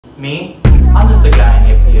Me? I'm just a guy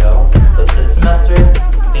in APO, but this semester,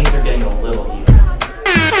 things are getting a little heated.